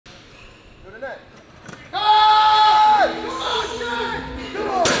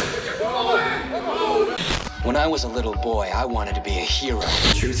When I was a little boy, I wanted to be a hero.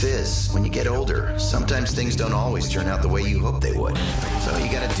 The truth is, when you get older, sometimes things don't always turn out the way you hope they would. So you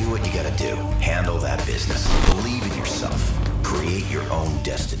gotta do what you gotta do. Handle that business. Believe in yourself. Create your own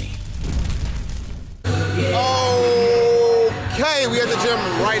destiny. Okay, we at the gym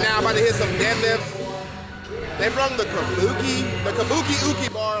right now, about to hit some deadlifts. They brought the Kabuki Uki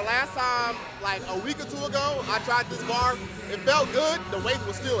bar. Last time, like a week or two ago, I tried this bar. It felt good. The weight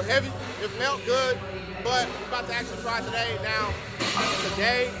was still heavy. It felt good, but we're about to actually try today. Now,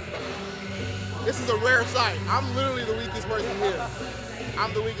 today, this is a rare sight. I'm literally the weakest person here.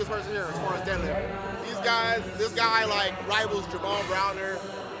 I'm the weakest person here as far as deadlift. These guys, this guy like rivals Jamal Browner.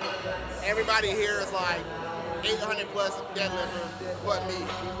 Everybody here is like 800 plus deadlifter, but me.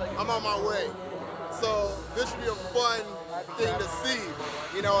 I'm on my way. So this should be a fun thing to see,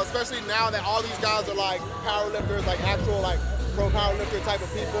 you know, especially now that all these guys are like powerlifters, like actual like pro powerlifter type of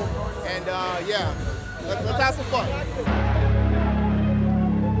people. And yeah, let's have some fun.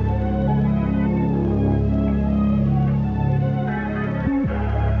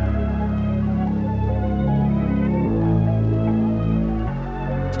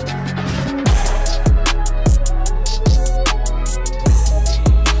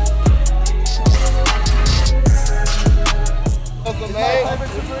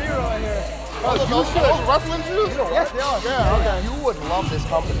 Wrestling shoes? Yes, they are. Yeah, okay. You would love this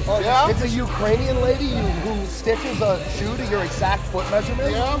company. Yeah? It's a Ukrainian lady who stitches a shoe to your exact foot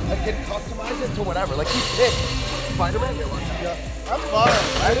measurement. Yeah. And can customize it to whatever. Like you pick Spider-Man. Yeah. That's fire.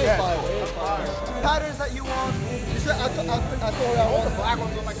 That is fire. Patterns that you want. You said I thought I want the black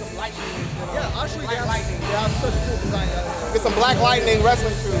ones with like some lightning. Yeah, actually, Black lightning. Yeah, that's such a cool design. Get some Black Lightning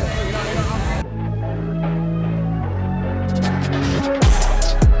wrestling shoes.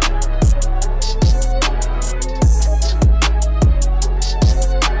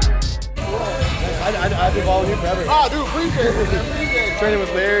 I've been volunteering forever. Oh, dude, appreciate it, man. Appreciate it. Training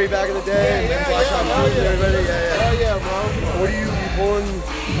with Larry back in the day, and then Black Shot and everybody. Hell yeah, bro. What are you pulling?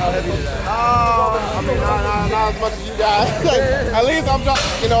 How heavy is that? I mean, not as much as you guys. Like, at least I'm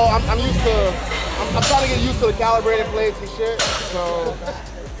just, you know, I'm used to. I'm trying to get used to the calibrated plates and shit. So.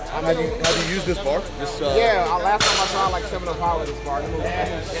 Have you used this bar? Yeah, last time I tried like 705 with this bar.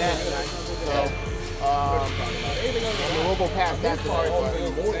 So. We'll go past that today, but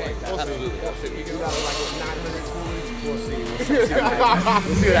we'll see. You got like 900 spoons. We'll see. We'll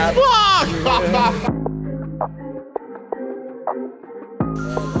see what happens.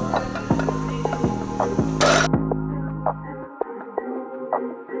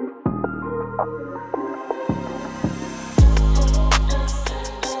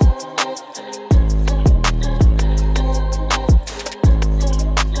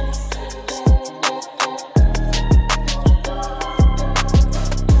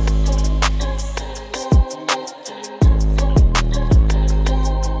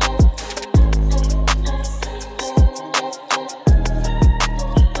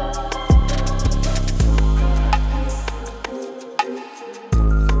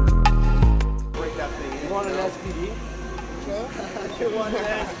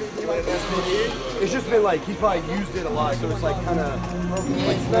 It's just been like, he's probably used it a lot, so it's like kind of,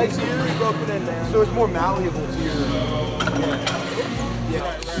 like nice here, broken in there. So it's more malleable to your,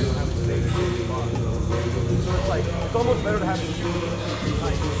 yeah. So it's like, it's almost better to have it here.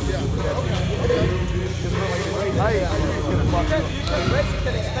 Yeah, okay. Because when it's really tight, it's gonna fuck up. Legs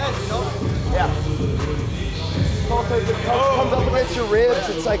can expand, you know? Yeah. Also, it comes up against your ribs.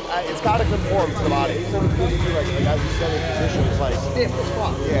 It's like it's got to conform to the body. Even though it's really like as you said in position, it's like Stiff as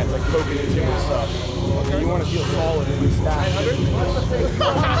fuck. Yeah, it's like poking into it and stuff. Okay. You want to feel solid and stacked.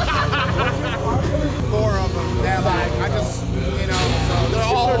 4 of them. They're like I just, you know, so they're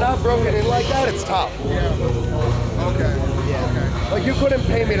all. If they're not broken in like that, it's tough. Yeah. Okay. Yeah. Okay. Like you couldn't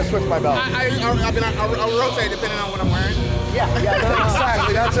pay me to switch my belt. I rotate depending on what I'm wearing. Yeah. Yeah.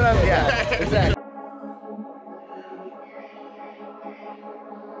 Exactly. That's what I'm. Yeah. Exactly.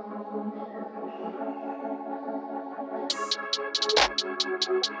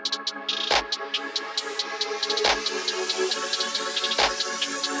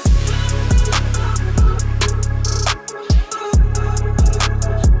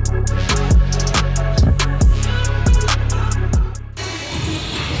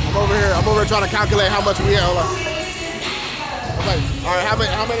 I'm over here trying to calculate how much we have. I'm like, all right, how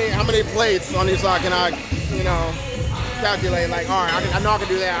many plates on each side can I, you know, calculate? Like, all right, I know I can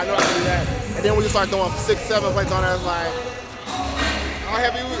do that. I know I can do that. And then when you start throwing 6, 7 plates on there, it's like, how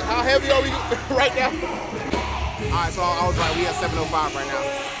heavy are we right now? All right, so I was like, we at 705 right now.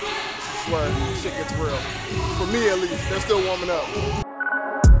 is where shit gets real. For me at least, they're still warming up.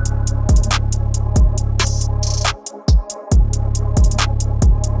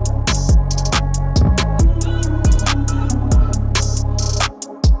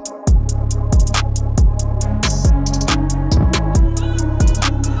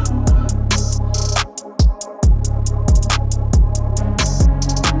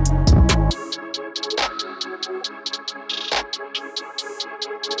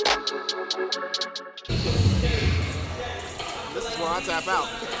 This is where I tap out.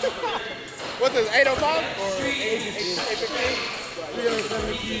 What's this, 805 or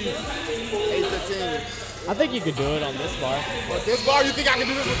 815? 815. I think you could do it on this bar. With this bar? You think I can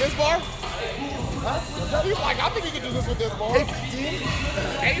do this with this bar? Huh? He's like, I think you can do this with this bar.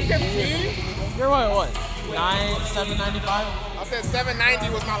 815? 815? You're what? 795? I said 790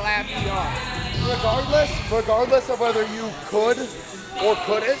 was my last PR. Regardless of whether you could or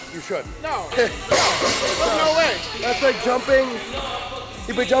couldn't, you should. No. There's no way. That's like jumping.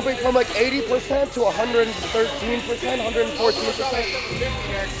 You'd be jumping from like 80% to 113%,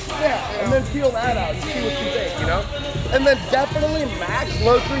 114%. Yeah, and then feel that out and see what you think, you know? And then definitely max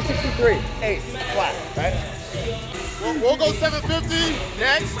low 363, 8 flat, right? We'll go 750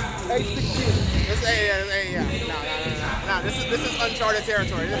 next. 816. No. This is uncharted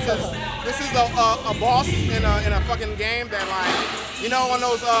territory. This is a boss in a fucking game that, like, you know, on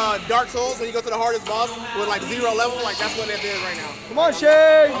those Dark Souls when you go to the hardest boss with like 0 level, like that's what it is right now. Come on,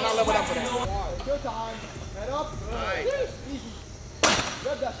 Shane. I'm not leveled up for that. It's your time. Head up. Right. Easy.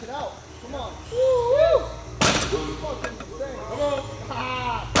 Rub that shit out. Come on. Woo! Fucking insane. Come on.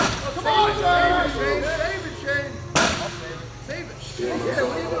 Come on, Shane. Save it, Shane. I'll save it. Save it. Yeah,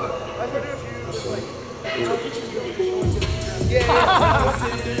 what are you doing? That's what I do for you. Just like,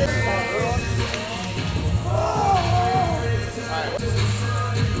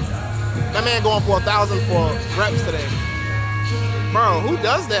 That man going for 1,000 for reps today. Bro, who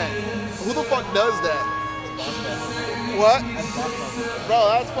does that? Who the fuck does that? What? Bro,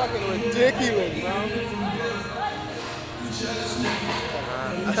 that's fucking ridiculous, bro.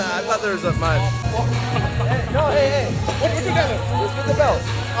 I thought there was a mud. Hey. What you doing? Let's get the belt.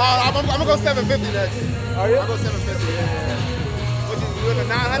 I'm gonna go 750 next. Are you? I'll go 750, yeah. What you in the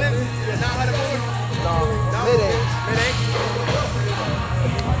 900? You a 900 forward? No. Mid-8.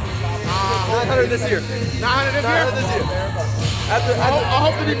 900 this year. 900 this year? 900 this year. I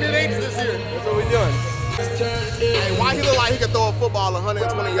hope to be mid-8s this year. That's what we're doing. Hey, why he look like he could throw a football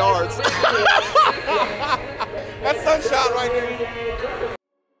 120 yards? That's sunshot right there.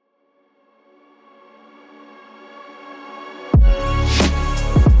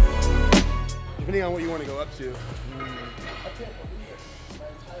 Depending on what you want to go up to.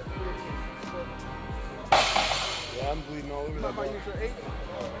 Yeah, I'm bleeding all over that ball.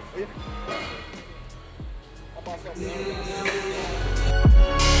 How about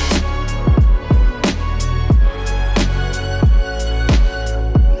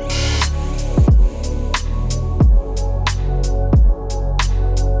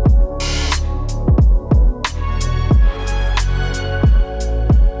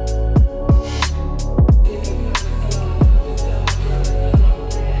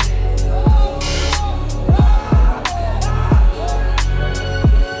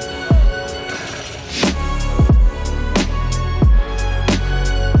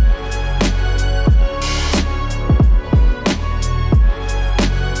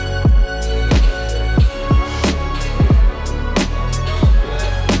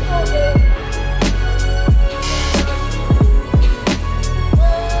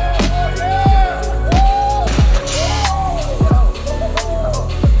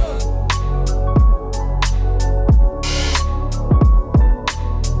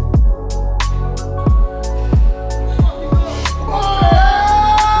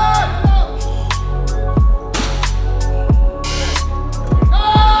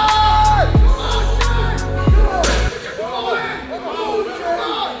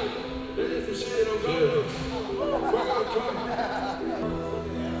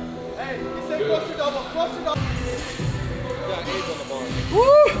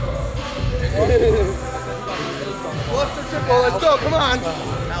Let's go, come on.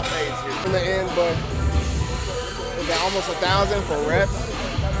 in the end, but we got almost 1,000 for reps.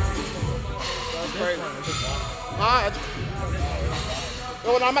 That's crazy.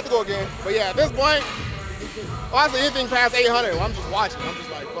 No, I'm about to go again. But yeah, at this point, honestly, anything past 800, I'm just watching. I'm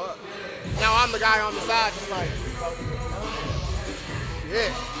just like, fuck. Now I'm the guy on the side, just like,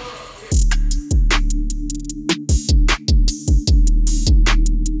 yeah.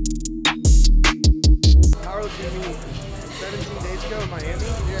 Carl Jimmy 17 days ago in Miami.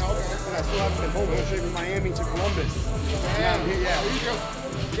 Yeah, okay. I still haven't been home. I went straight from Miami to Columbus. Yeah.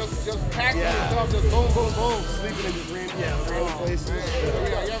 You just packing yourself, just boom, boom, boom. Sleeping in just random places. You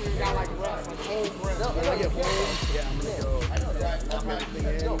haven't even got like rest, like home rest. When I get home, I'm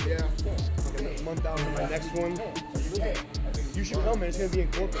gonna go. A month out for my next one. You should come, man. It's gonna be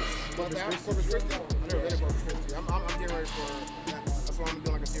in Corpus. Corpus Christi? I've never been to Corpus Christi. I'm getting ready for that. That's why I'm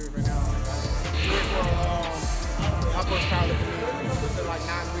doing like a series right now. I'm ready for my first powerlifting meet. It's in like 9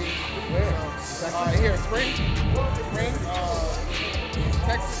 weeks. Where? Here, spring.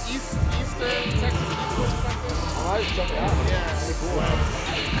 Texas Eastern or something. Alright, check it out. Yeah. Pretty cool.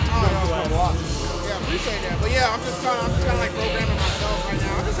 Yeah, appreciate that. But yeah, I'm just kind of like programming myself right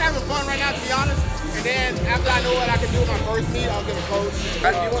now. I'm just having fun right now, to be honest. And then after I know what I can do with my first meet, I'll get a coach.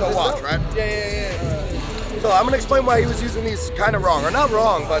 To watch, right? Yeah. So I'm gonna explain why he was using these kind of wrong, or not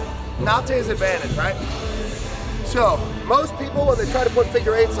wrong, but not to his advantage, right? So most people, when they try to put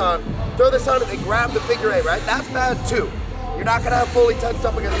figure eights on, throw this on and they grab the figure eight, right? That's bad too. You're not gonna have fully tensed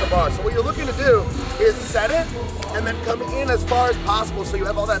up against the bar. So what you're looking to do is set it and then come in as far as possible so you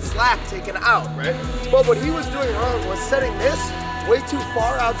have all that slack taken out, right? But what he was doing wrong was setting this way too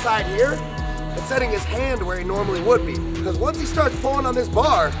far outside here and setting his hand where he normally would be. Because once he starts pulling on this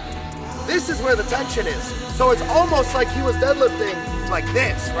bar, this is where the tension is. So it's almost like he was deadlifting like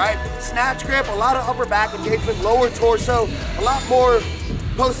this, right? Snatch grip, a lot of upper back engagement, lower torso, a lot more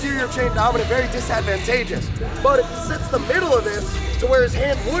posterior chain dominant, very disadvantageous. But if he sits the middle of this to where his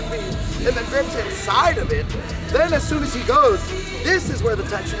hand would be and then grips inside of it, then as soon as he goes, this is where the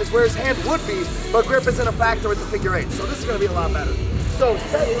tension is, where his hand would be, but grip isn't a factor with the figure eight. So this is gonna be a lot better. So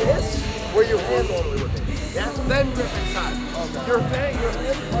set this where your hand normally would be. Yeah? Then grip inside. Your hand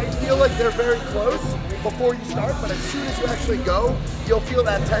might feel like they're very close before you start, but as soon as you actually go, you'll feel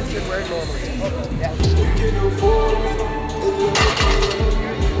that tension where it normally is. Yeah.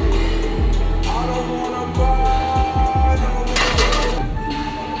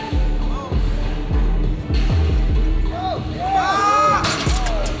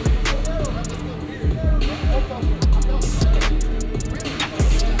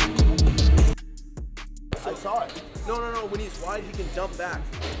 I saw it. No. When he's wide, he can jump back.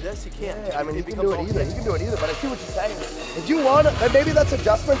 This, he can't. Yeah, I mean, he can do it either. He can do it either, but I see what you're saying. If you want to, then maybe that's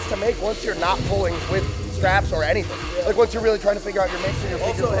adjustments to make once you're not pulling with straps or anything. Yeah. Like once you're really trying to figure out your mix and your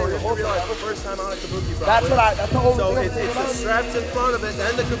figure four. Also, realize the first time on a kabuki, bro. That's the whole thing. So it's the straps in front of it,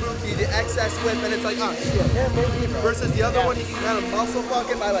 then the kabuki, the excess whip, and it's like, oh, shit. Yeah, maybe, bro. Versus the other one, you can kind of muscle fuck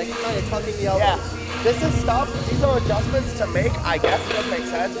it by like kind of tucking the elbows. Yeah. This is stuff, these are adjustments to make, I guess it does make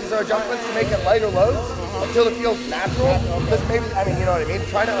sense. These are adjustments to make it lighter loads until it feels natural. Because maybe, I mean, you know what I mean?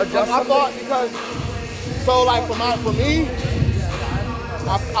 Trying to adjust I thought because, so like for me,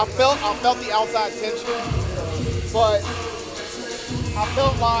 I felt the outside tension, but I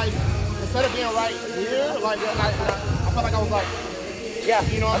felt like instead of being right here, like I felt like I was like, yeah,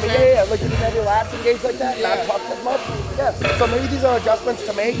 you know what I'm saying? Yeah, like you didn't have your lats engaged like that, not tucked as much. Yeah, so maybe these are adjustments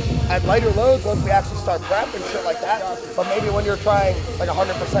to make at lighter loads once we actually start prep and shit like that. But maybe when you're trying like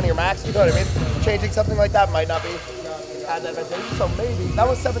 100% of your max, you know what I mean? Changing something like that might not be as advantageous. So maybe that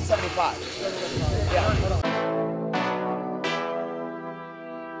was 775. Yeah.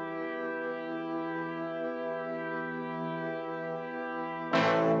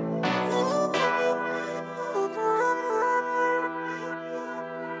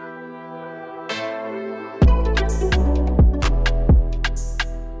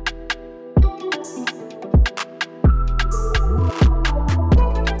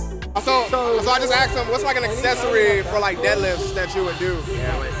 So I just asked him, what's like an accessory for like deadlifts that you would do?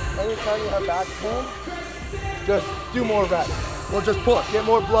 Anytime you have back pain, just do more reps. Well, just push. Get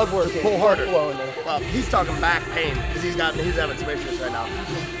more blood work. Pull harder. Well, he's talking back pain because he's having some issues right now.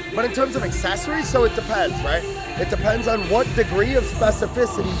 But in terms of accessories, so it depends, right? It depends on what degree of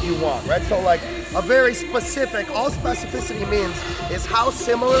specificity you want, right? So like a very specific, all specificity means is how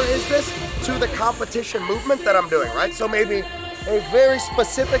similar is this to the competition movement that I'm doing, right? So maybe a very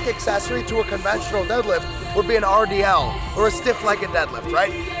specific accessory to a conventional deadlift would be an RDL or a stiff-legged deadlift,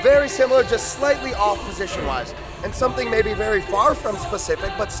 right? Very similar, just slightly off position-wise. And something maybe very far from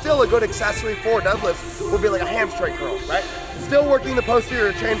specific, but still a good accessory for deadlifts would be like a hamstring curl, right? Still working the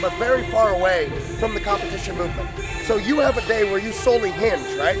posterior chain, but very far away from the competition movement. So you have a day where you solely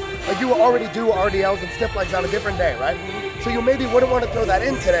hinge, right? Like you already do RDLs and stiff legs on a different day, right? So you maybe wouldn't want to throw that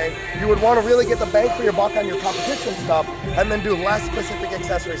in today. You would want to really get the bang for your buck on your competition stuff and then do less specific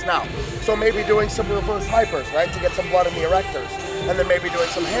accessories now. So maybe doing some reverse hypers, right, to get some blood in the erectors. And then maybe doing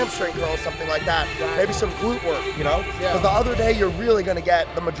some hamstring curls, something like that. Maybe some glute work, you know? Because the other day you're really going to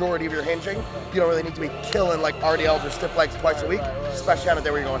get the majority of your hinging. You don't really need to be killing like RDLs or stiff legs twice a week, especially on a day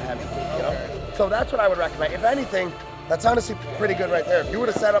where you're going heavy, you know? So that's what I would recommend. If anything, that's honestly pretty good right there. If you were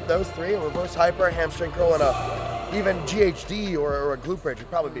to set up those three, a reverse hyper, a hamstring curl, and even GHD or a glute bridge, it'd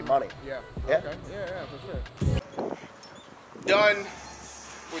probably be money. Yeah. Yeah? Okay. Yeah, for sure. Done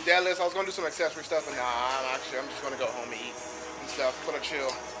with deadlifts. I was gonna do some accessory stuff, but nah, I'm just gonna go home and eat and stuff. Gonna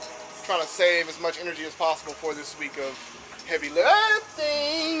chill. Trying to save as much energy as possible for this week of heavy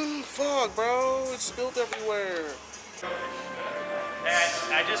lifting. Fuck, bro, it's spilled everywhere.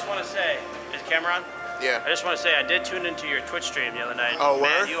 And I just want to say, is camera on? Yeah. I just want to say I did tune into your Twitch stream the other night. Oh,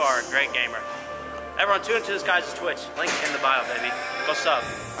 man, word? you are a great gamer. Everyone tune into this guy's Twitch. Link in the bio, baby. Go sub.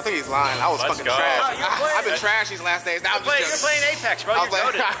 I think he's lying. I was Let's fucking go. trash. No, I've been trash these last days. Now You're playing Apex, bro. You're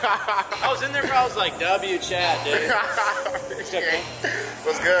goated. I was in there, bro. I was like, W chat, dude.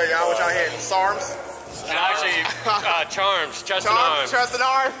 What's good, y'all? What y'all hitting? SARMs? Actually, charms, chest and arms. Chest and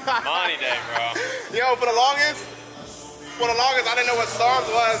arm? Money day, bro. Yo, for the longest, I didn't know what SARMs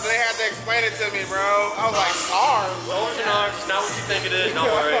was. They had to explain it to me, bro. I was like, SARMs? Shoulders and arms, it's not what you think it is. Don't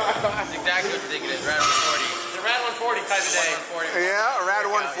worry. That's exactly what you think it is. Rad 140. It's a Rad 140 type of day. 140. Yeah, a Rad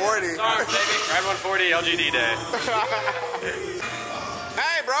 140. SARMs, baby. Rad 140 LGD day.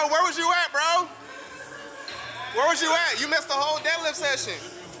 Hey, bro, where was you at, bro? Where was you at? You missed the whole deadlift session.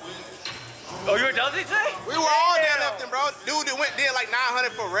 Oh, you were deadlifting today? We were all deadlifting, bro. Dude did like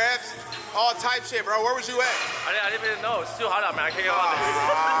 900 for reps, all type shit, bro. Where was you at? I didn't even know. It's too hot out, man. I can't get on there.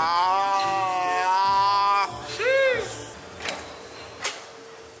 Sheesh.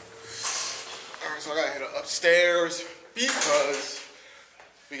 All right, so I gotta head upstairs because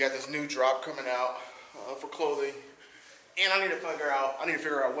we got this new drop coming out for clothing, and I need to figure out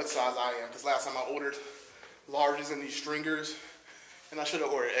what size I am because last time I ordered larges in these stringers, and I should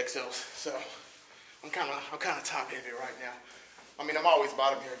have ordered XLs. So I'm kind of top heavy right now. I mean, I'm always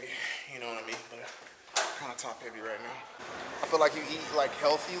bottom heavy, you know what I mean? But I'm kind of top heavy right now. I feel like you eat like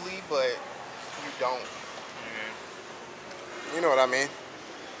healthily, but you don't. You know what I mean?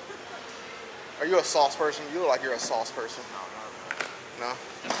 Are you a sauce person? You look like you're a sauce person. No?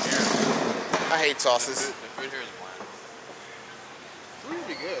 I hate sauces. The food here is bland. Food would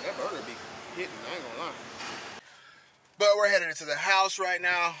be good. That burger be hitting, I ain't gonna lie. But we're headed into the house right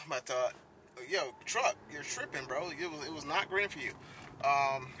now. But yo, truck, you're tripping, bro. It was not green for you.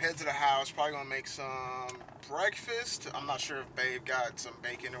 Head to the house. Probably gonna make some breakfast. I'm not sure if Babe got some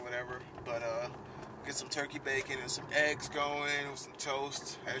bacon or whatever, but get some turkey bacon and some eggs going with some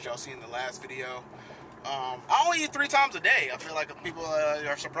toast, as y'all seen in the last video. I only eat 3 times a day. I feel like people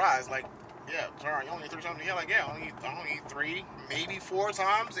are surprised. Like, yeah, sorry, you only eat 3 times a day. Yeah, like, yeah, I only eat 3, maybe 4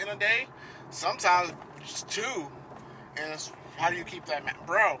 times in a day. Sometimes just 2. And it's, how do you keep that,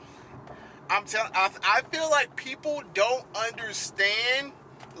 bro? I'm telling. I feel like people don't understand.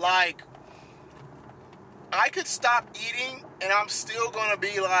 Like, I could stop eating, and I'm still gonna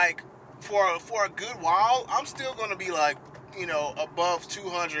be like, for a good while, I'm still gonna be like, you know, above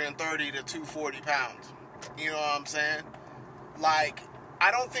 230 to 240 pounds. You know what I'm saying? Like,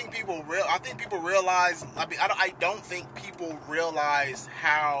 I don't think people I think people realize. I mean, I don't think people realize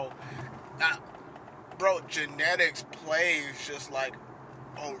how. Bro, genetics plays just like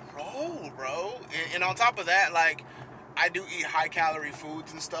a role, bro. And on top of that, like, I do eat high calorie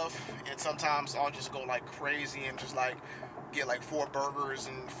foods and stuff, and sometimes I'll just go like crazy and just like get like 4 burgers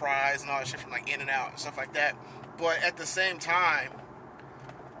and fries and all that shit from like In-N-Out and stuff like that. But at the same time,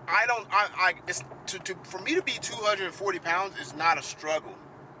 for me to be 240 pounds is not a struggle.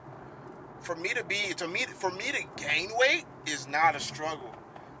 For me to gain weight is not a struggle.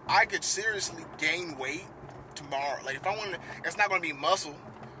 I could seriously gain weight tomorrow. Like, if I wanted, it's not going to be muscle,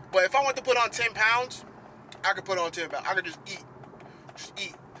 but if I want to put on 10 pounds, I could put on 10 pounds. I could just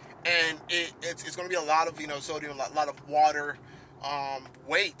eat, and it's going to be a lot of, you know, sodium, a lot of water,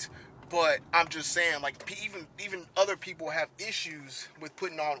 weight. But I'm just saying, like, even other people have issues with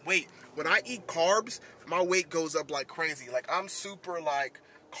putting on weight. When I eat carbs, my weight goes up like crazy. Like, I'm super like.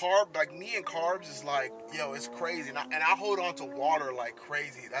 Like, me and carbs is like, yo, it's crazy. And I hold on to water like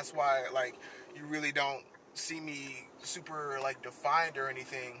crazy. That's why, like, you really don't see me super, like, defined or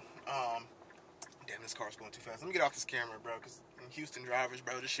anything. Damn, this car's going too fast. Let me get off this camera, bro, because Houston drivers,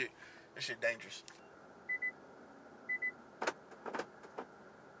 bro, this shit dangerous.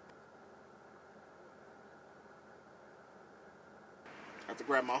 Have to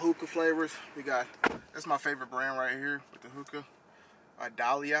grab my hookah flavors. We got, that's my favorite brand right here with the hookah.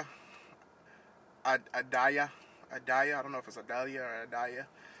 Adalia. Adaya. I don't know if it's Adalia or Adaya.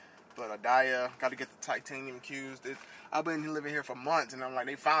 But Adaya, got to get the titanium cubes. I've been living here for months, and I'm like,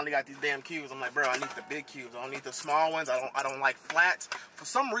 they finally got these damn cubes. I'm like, bro, I need the big cubes. I don't need the small ones. I don't like flats. For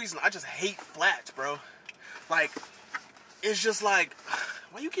some reason, I just hate flats, bro. Like, it's just like,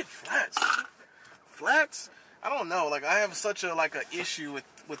 why you get flats? Flats? I don't know. Like, I have such a like a issue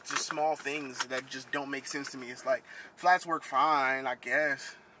with just small things that just don't make sense to me. It's like flats work fine, I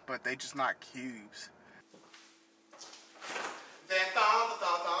guess, but they just not cubes.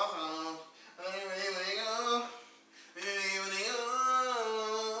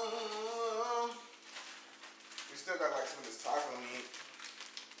 We still got like some of this taco meat.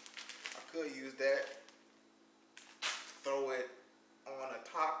 I could use that. Throw it on a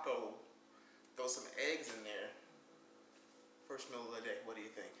taco. Throw some eggs in there. First meal of the day. What do you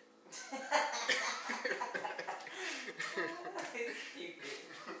think? It's stupid.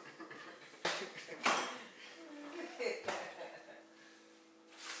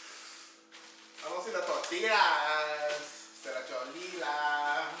 I don't see las tortillas. Será cholila.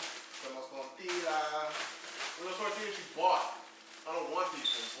 Somos tortillas. Where the tortillas you bought? I don't want these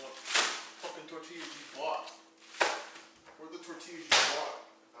ones. I want fucking tortillas you bought. Where are the tortillas you bought?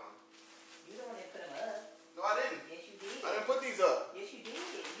 You the one that put them up. No, I didn't. Yes, you did. I didn't put these up. Yes, you did.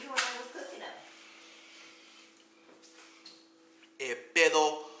 You the one that was cooking them. Pedo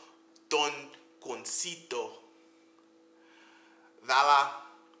don concito. Dala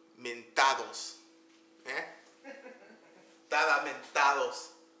mentados. Dala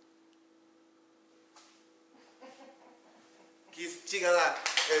mentados. Chingada,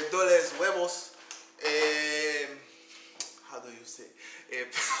 doles huevos. How do you say?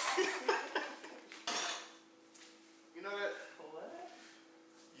 You know that? What?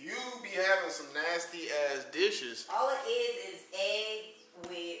 You be having some nasty ass dishes. All it is egg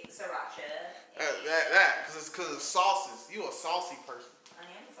with sriracha. Because it's sauces. You a saucy person. I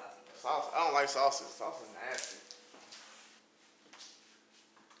am a saucy person. Sauce. I don't like sauces. Sauce is nasty.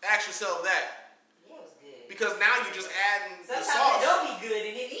 Ask yourself that. Yeah, it was good. Because now you're just adding the Sometimes sauce. it don't be good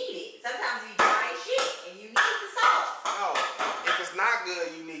and then eat it. Sometimes you dry as shit and you need the sauce. No. If it's not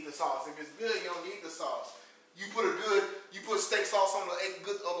good, you need the sauce. If it's good, you don't need the sauce. You put steak sauce on the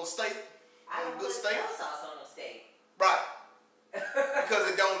steak. I don't on a good put steak. no sauce on no steak. Right. Because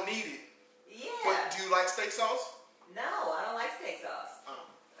it don't need it. Yeah. But do you like steak sauce? No, I don't like steak sauce.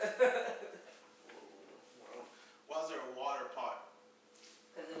 Why is there a water pot?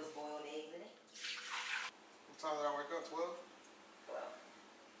 Because it was boiled eggs in it. What time did I wake up? 12? Well,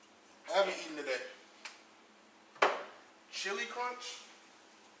 I haven't eaten today. Chili crunch.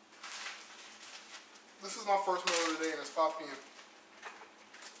 This is my first meal of the day and it's 5 p.m.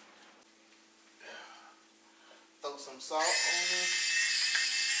 Throw some salt on it.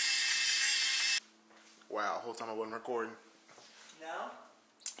 Wow, whole time I wasn't recording. no?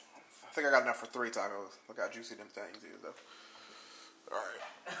 I think I got enough for 3 tacos. Look how juicy them things is though. Alright.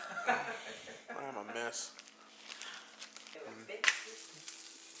 I am a mess. It was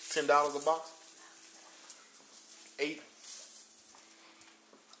expensive. $10 a box? 8.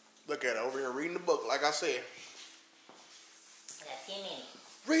 Look at it over here reading the book, like I said. I got 10 minutes.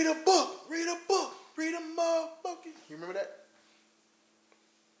 Read a book, read a book, read a motherfucker. You remember that?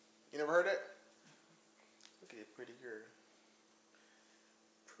 You never heard that? Look at it, pretty girl.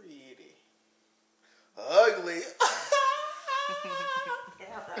 Pretty. Ugly. Get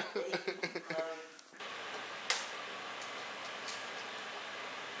out that face.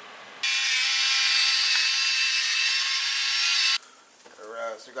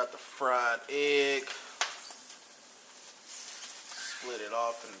 Alright, so we got the fried egg. Split it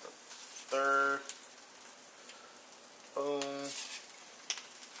off into 1/3. Boom.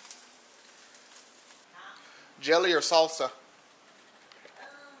 Jelly or salsa?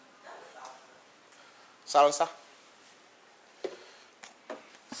 Salsa.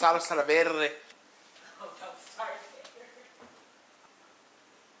 Salsa verde. Oh, don't start there.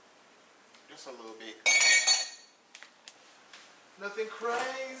 Just a little bit. Nothing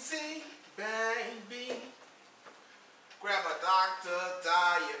crazy, baby. Grab a Dr.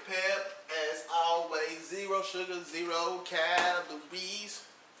 Diet Pep. As always, 0 sugar, 0 calories.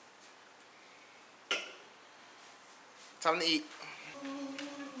 Time to eat. I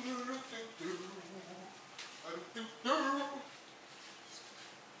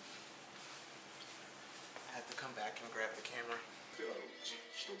had to come back and grab the camera.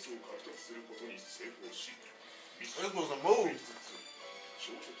 This was a move.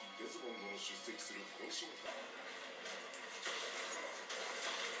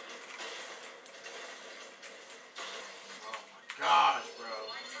 gosh, bro.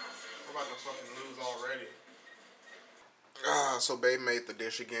 I'm about to fucking lose already. So babe made the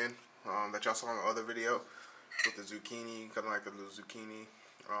dish again that y'all saw in the other video with the zucchini, kind of like the little zucchini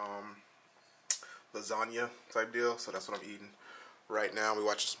lasagna type deal. So that's what I'm eating right now. We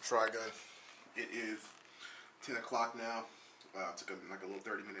watching some Try Gun. It is 10 o'clock now. Took like a little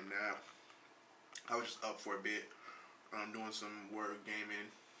 30-minute nap. I was just up for a bit, doing some work, gaming,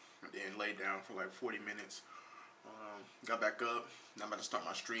 and then laid down for like 40 minutes. Got back up. Now I'm about to start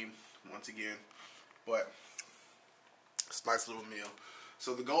my stream once again. But it's a nice little meal.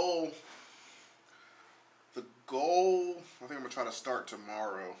 So the goal, I think I'm gonna try to start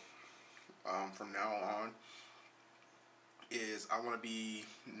tomorrow. From now on, is I want to be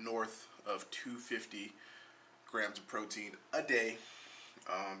north of 250 grams of protein a day.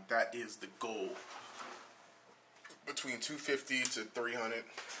 That is the goal. Between 250 to 300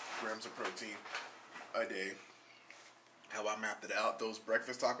 grams of protein a day. How I mapped it out, those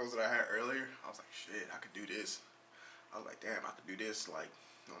breakfast tacos that I had earlier, I was like, shit, I could do this. I was like, damn, I could do this like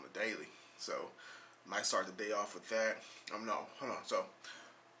on the daily. So might start the day off with that. No, hold on. So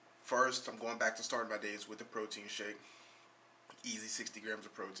first, I'm going back to starting my days with the protein shake. Easy 60 grams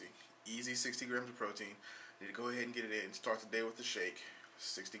of protein. Easy 60 grams of protein. Need to go ahead and get it in. Start the day with the shake,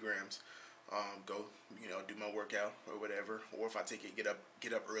 60 grams. Go, do my workout or whatever. Or if I take it,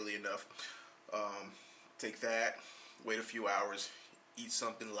 get up early enough. Take that. Wait a few hours. Eat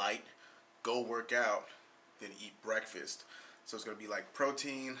something light. Go work out. Then eat breakfast. So it's gonna be like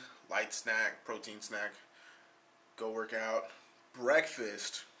protein, light snack, protein snack. Go work out.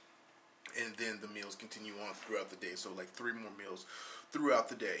 Breakfast. And then the meals continue on throughout the day. So like 3 more meals throughout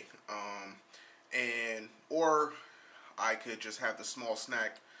the day. Or I could just have the small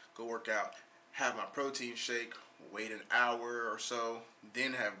snack, go work out, have my protein shake, wait an hour or so,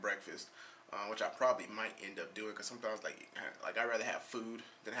 then have breakfast. Which I probably might end up doing, because sometimes like I'd rather have food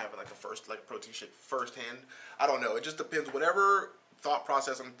than having like a protein shake firsthand. I don't know. It just depends. Whatever thought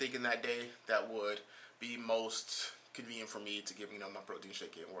process I'm thinking that day, that would be most convenient for me to give my protein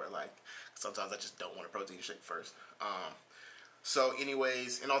shake in. Where like sometimes I just don't want a protein shake first. So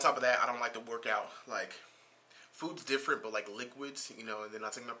anyways, and on top of that, I don't like to work out. Like food's different, but like liquids, and then I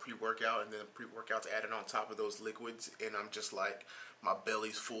take my pre-workout, and then pre-workout's added on top of those liquids, and I'm just like, my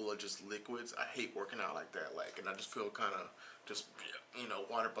belly's full of just liquids. I hate working out like that, and I just feel kind of just,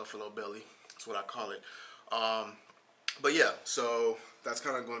 water buffalo belly. That's what I call it. But yeah, so that's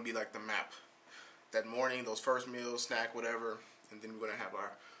kind of going to be like the map. That morning, those first meals, snack, whatever, and then we're going to have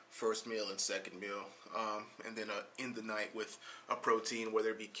our first meal and second meal, and then in the night with a protein, whether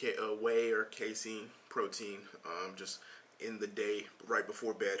it be whey or casein protein, just in the day right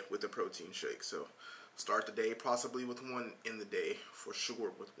before bed with a protein shake. So start the day possibly with one, in the day for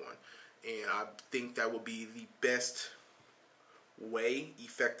sure with one, and I think that will be the best way,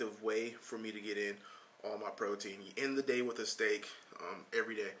 effective way for me to get in all my protein. In the day with a steak,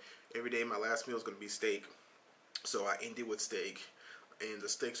 every day my last meal is going to be steak, so I end it with steak. And the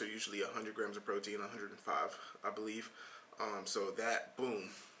steaks are usually 100 grams of protein, 105, I believe. So that, boom,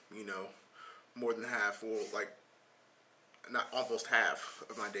 more than half, or like, not almost half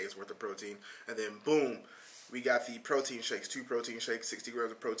of my day's worth of protein. And then, boom, we got the protein shakes, 2 protein shakes, 60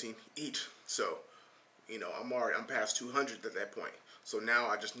 grams of protein each. So, I'm past 200 at that point. So now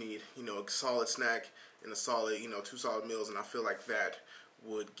I just need, a solid snack and a solid, 2 solid meals. And I feel like that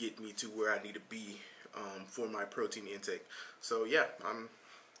would get me to where I need to be for my protein intake. So yeah,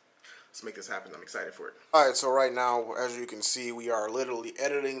 let's make this happen. I'm excited for it. Alright, so right now, as you can see, we are literally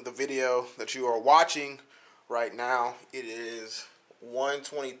editing the video that you are watching right now. It is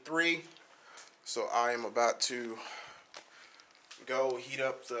 1:23, so I am about to go heat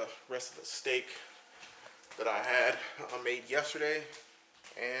up the rest of the steak that I had made yesterday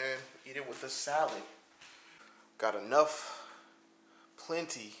and eat it with a salad. Got enough,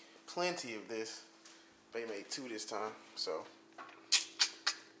 plenty of this. They made 2 this time, so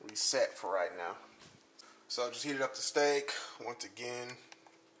we set for right now. So just heated up the steak. Once again,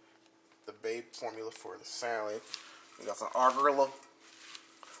 the babe formula for the salad. We got some arugula,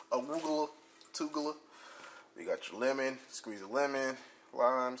 tugula. We got your lemon, squeeze a lemon,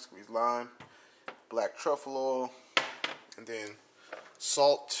 lime, squeeze lime, black truffle oil, and then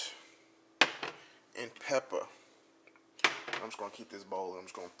salt and pepper. I'm just gonna keep this bowl and I'm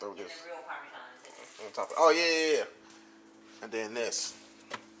just gonna throw this on top of, oh yeah. And then this.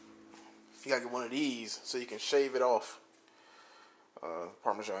 You gotta get one of these so you can shave it off.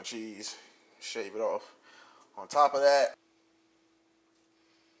 Parmesan cheese, shave it off. On top of that,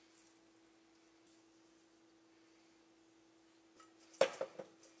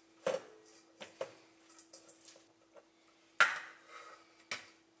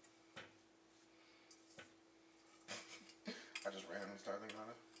 start thinking about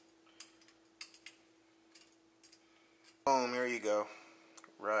it. Boom, here you go.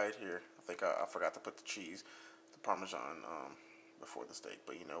 Right here. I think I forgot to put the cheese, the Parmesan, before the steak.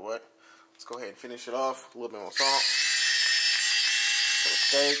 But you know what? Let's go ahead and finish it off. A little bit more salt. For the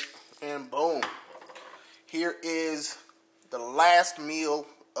steak. And boom. Here is the last meal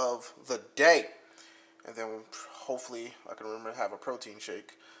of the day. And then hopefully I can remember to have a protein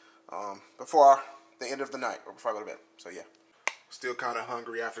shake before the end of the night or before I go to bed. So yeah. Still kind of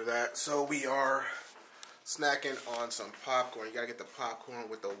hungry after that. So we are snacking on some popcorn. You gotta get the popcorn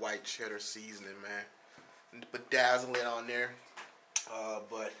with the white cheddar seasoning, man. Bedazzle it on there.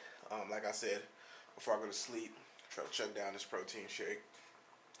 But like I said, before I go to sleep, try to chug down this protein shake.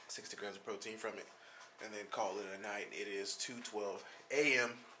 60 grams of protein from it. And then call it a night. It is 2:12 a.m.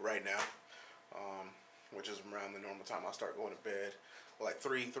 right now. Which is around the normal time I start going to bed. Well, like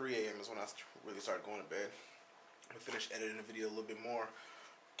 3 a.m. is when I really start going to bed. I'm gonna finish editing the video a little bit more,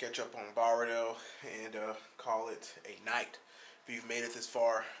 catch up on Bardo, and call it a night. If you've made it this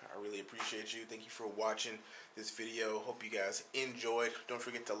far, I really appreciate you. Thank you for watching this video. Hope you guys enjoyed. Don't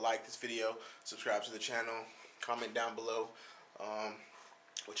forget to like this video, subscribe to the channel, comment down below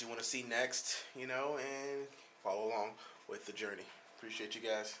what you want to see next, you know, and follow along with the journey. Appreciate you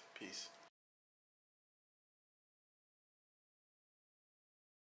guys. Peace.